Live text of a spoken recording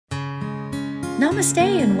Namaste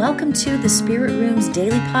and welcome to the Spirit Room's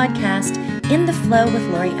daily podcast, In the Flow with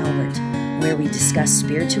Lori Albert, where we discuss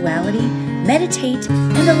spirituality, meditate,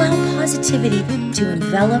 and allow positivity to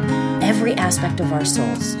envelop every aspect of our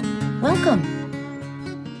souls. Welcome.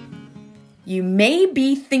 You may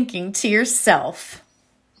be thinking to yourself,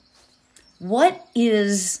 what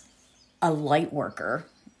is a light worker?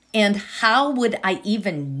 And how would I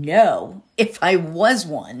even know if I was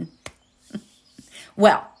one?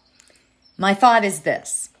 Well, my thought is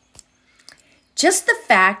this. Just the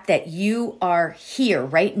fact that you are here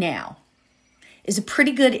right now is a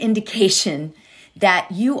pretty good indication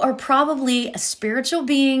that you are probably a spiritual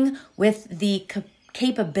being with the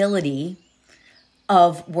capability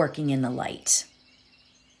of working in the light.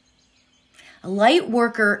 A light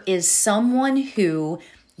worker is someone who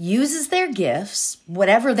uses their gifts,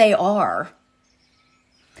 whatever they are,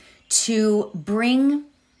 to bring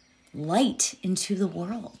light into the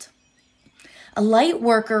world. A light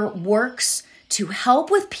worker works to help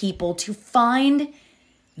with people to find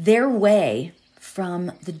their way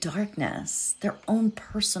from the darkness, their own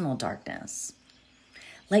personal darkness.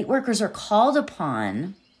 Light workers are called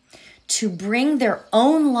upon to bring their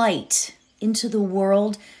own light into the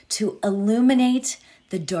world to illuminate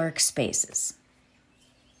the dark spaces.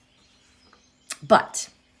 But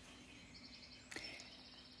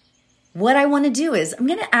what I want to do is I'm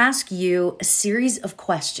going to ask you a series of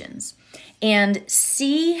questions and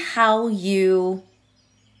see how you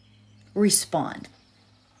respond.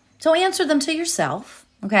 So answer them to yourself,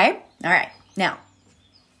 okay? All right. Now,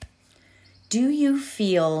 do you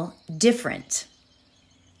feel different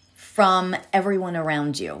from everyone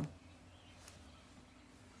around you?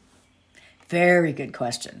 Very good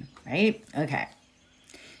question, right? Okay.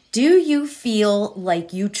 Do you feel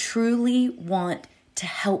like you truly want to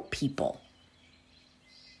help people?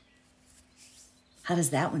 How does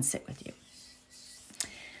that one sit with you?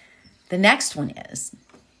 The next one is,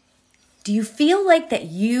 do you feel like that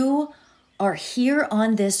you are here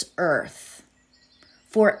on this earth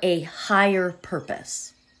for a higher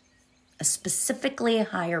purpose, a specifically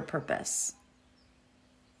higher purpose?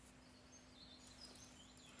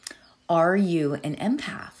 Are you an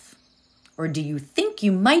empath? Or do you think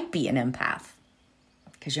you might be an empath?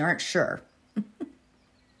 Because you aren't sure.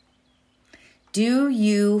 Do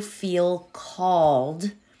you feel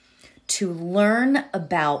called to learn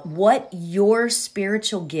about what your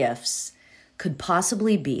spiritual gifts could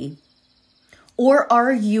possibly be? Or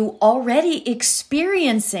are you already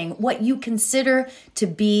experiencing what you consider to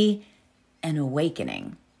be an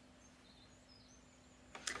awakening?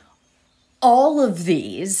 All of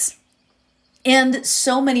these and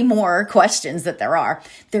so many more questions that there are,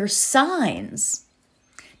 they're signs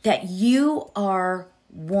that you are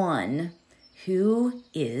one who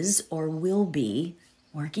is or will be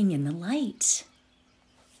working in the light.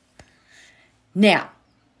 Now,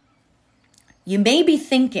 you may be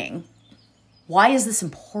thinking, why is this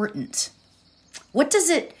important? What does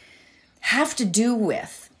it have to do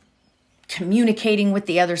with communicating with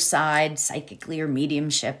the other side, psychically or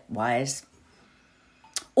mediumship-wise?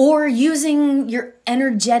 Or using your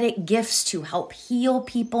energetic gifts to help heal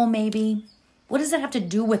people, maybe? What does that have to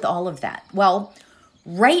do with all of that? Well,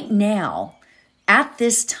 right now, at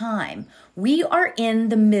this time, we are in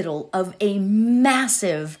the middle of a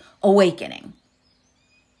massive awakening.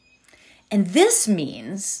 And this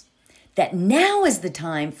means that now is the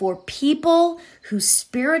time for people whose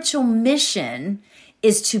spiritual mission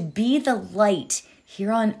is to be the light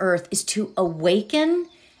here on earth, is to awaken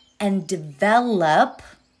and develop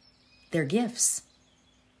their gifts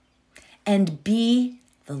and be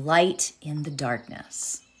the light in the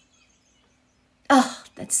darkness. Oh,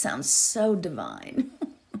 that sounds so divine.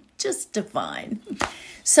 Just divine.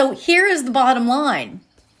 So here is the bottom line.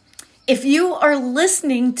 If you are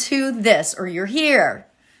listening to this or you're here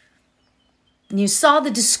and you saw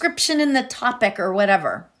the description in the topic or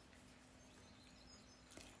whatever,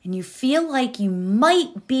 and you feel like you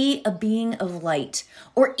might be a being of light,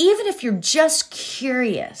 or even if you're just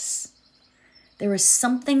curious, there is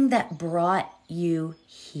something that brought you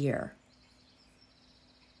here.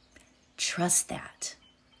 Trust that.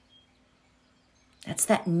 That's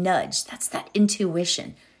that nudge. That's that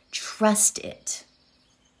intuition. Trust it.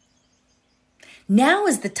 Now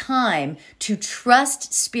is the time to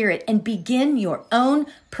trust spirit and begin your own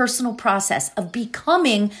personal process of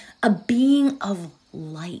becoming a being of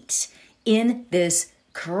light in this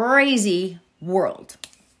crazy world.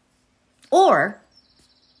 Or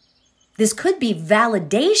this could be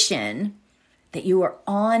validation that you are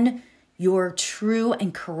on your true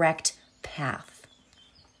and correct path.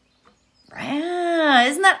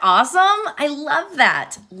 Isn't that awesome? I love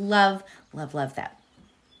that. Love, Love, love that.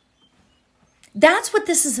 That's what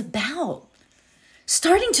this is about.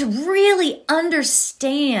 Starting to really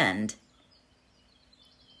understand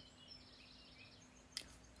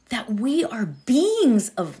that we are beings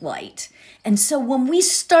of light. And so when we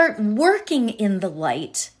start working in the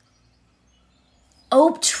light,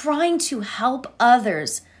 trying to help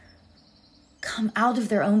others come out of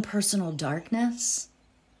their own personal darkness,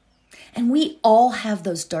 and we all have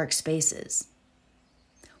those dark spaces.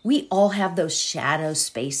 We all have those shadow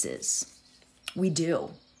spaces. We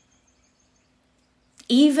do.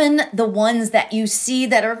 Even the ones that you see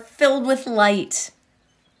that are filled with light.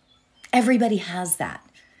 Everybody has that.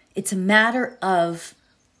 It's a matter of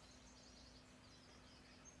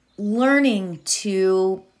learning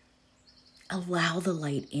to allow the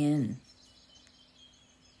light in.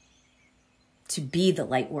 To be the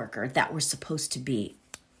light worker that we're supposed to be.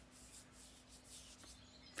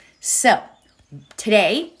 So,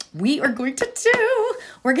 today we're going to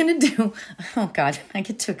do, oh God, I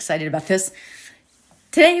get too excited about this.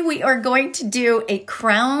 Today we are going to do a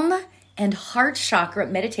crown and heart chakra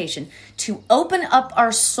meditation to open up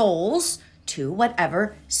our souls to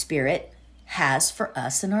whatever spirit has for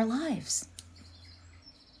us in our lives.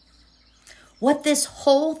 What this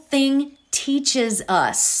whole thing teaches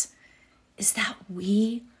us is that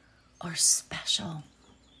we are special.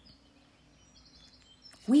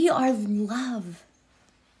 We are love.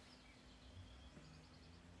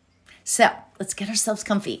 So let's get ourselves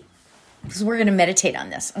comfy because we're going to meditate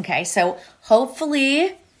on this. Okay, so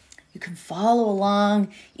hopefully you can follow along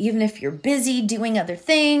even if you're busy doing other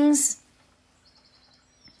things.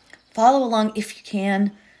 Follow along if you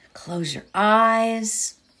can. Close your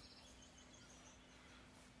eyes.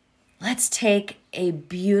 Let's take a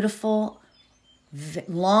beautiful,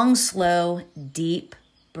 long, slow, deep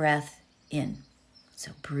breath in.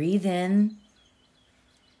 So breathe in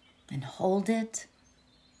and hold it.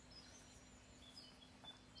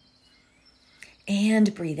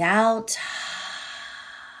 And breathe out.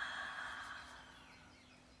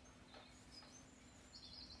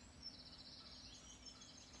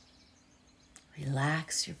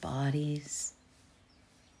 Relax your bodies.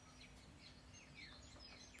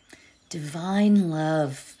 Divine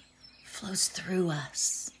love flows through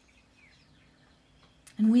us.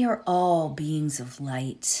 And we are all beings of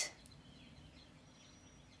light.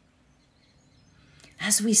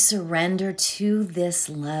 As we surrender to this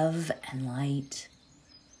love and light,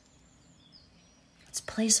 let's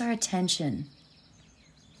place our attention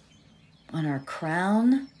on our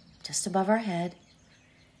crown, just above our head,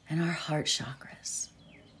 and our heart chakras.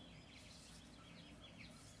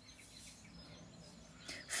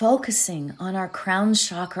 Focusing on our crown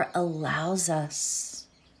chakra allows us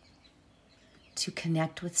to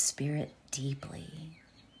connect with spirit deeply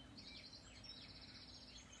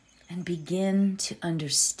and begin to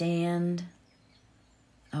understand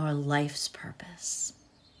our life's purpose.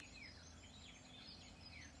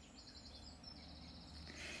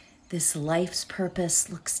 This life's purpose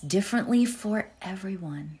looks differently for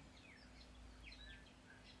everyone.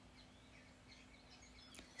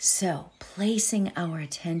 So, placing our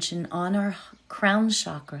attention on our crown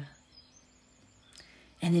chakra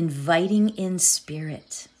and inviting in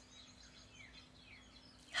spirit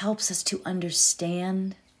helps us to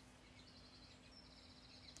understand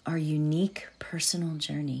our unique personal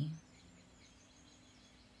journey,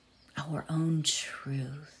 our own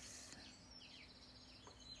truth.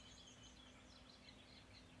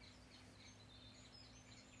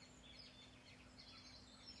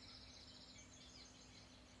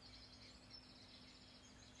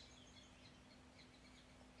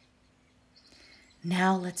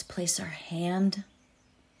 Now let's place our hand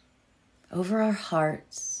over our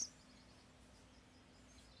hearts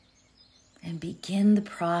and begin the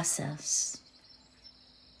process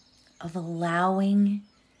of allowing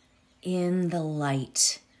in the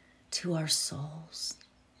light to our souls.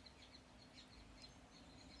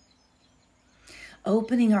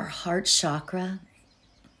 Opening our heart chakra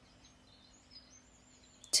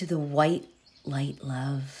to the white light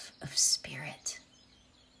love of spirit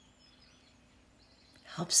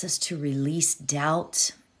helps us to release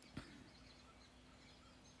doubt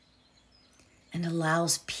and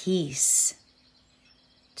allows peace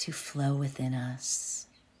to flow within us.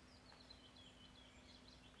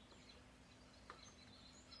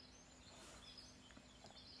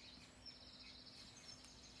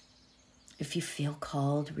 If you feel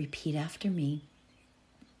called, repeat after me.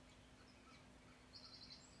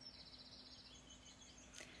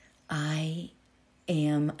 I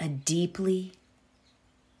am a deeply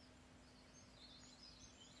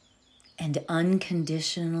and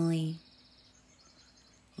unconditionally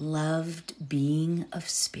loved being of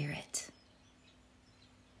spirit.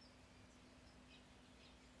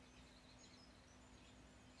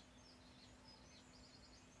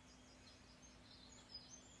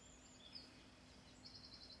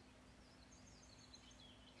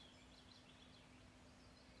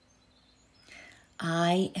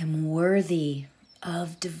 I am worthy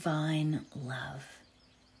of divine love.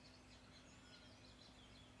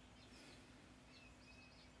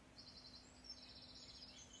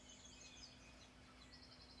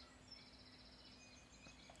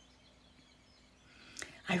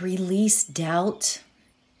 I release doubt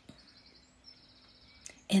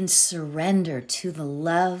and surrender to the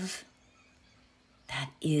love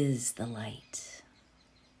that is the light.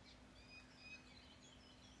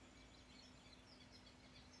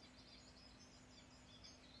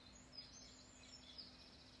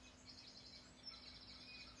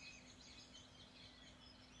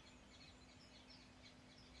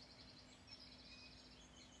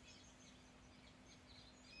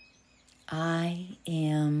 I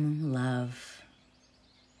am love.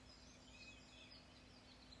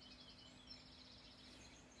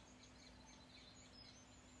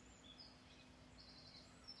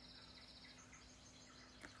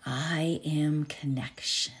 I am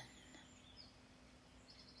connection.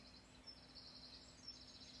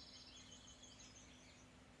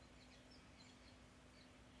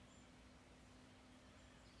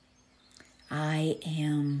 I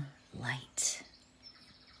am light.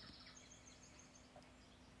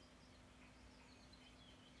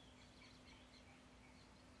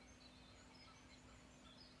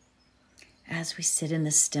 As we sit in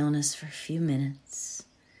the stillness for a few minutes,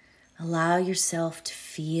 allow yourself to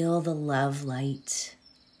feel the love light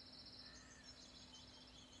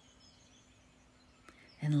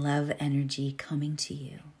and love energy coming to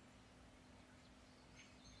you.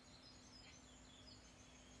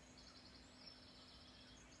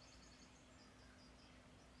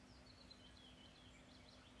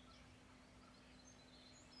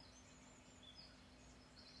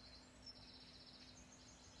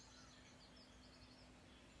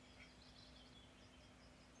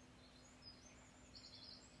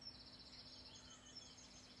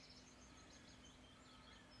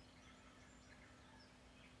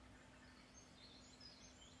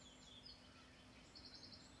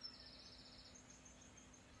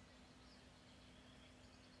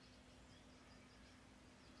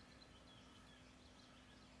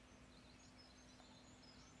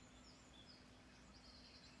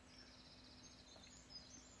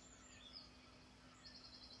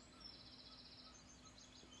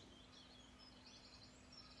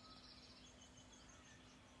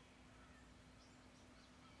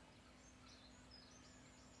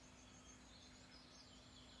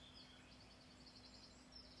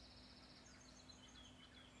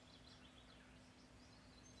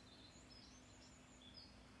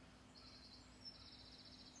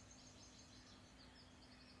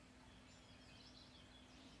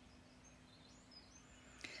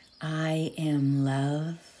 I am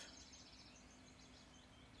love.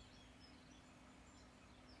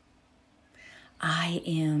 I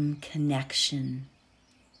am connection.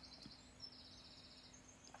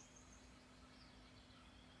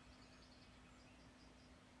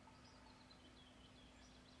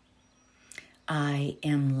 I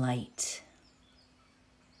am light.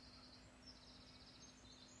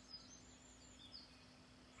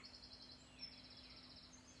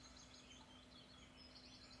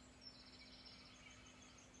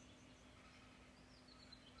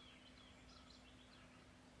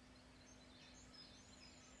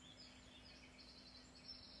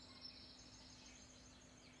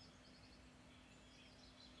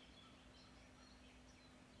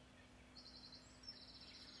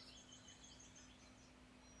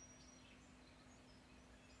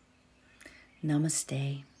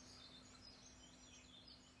 Namaste.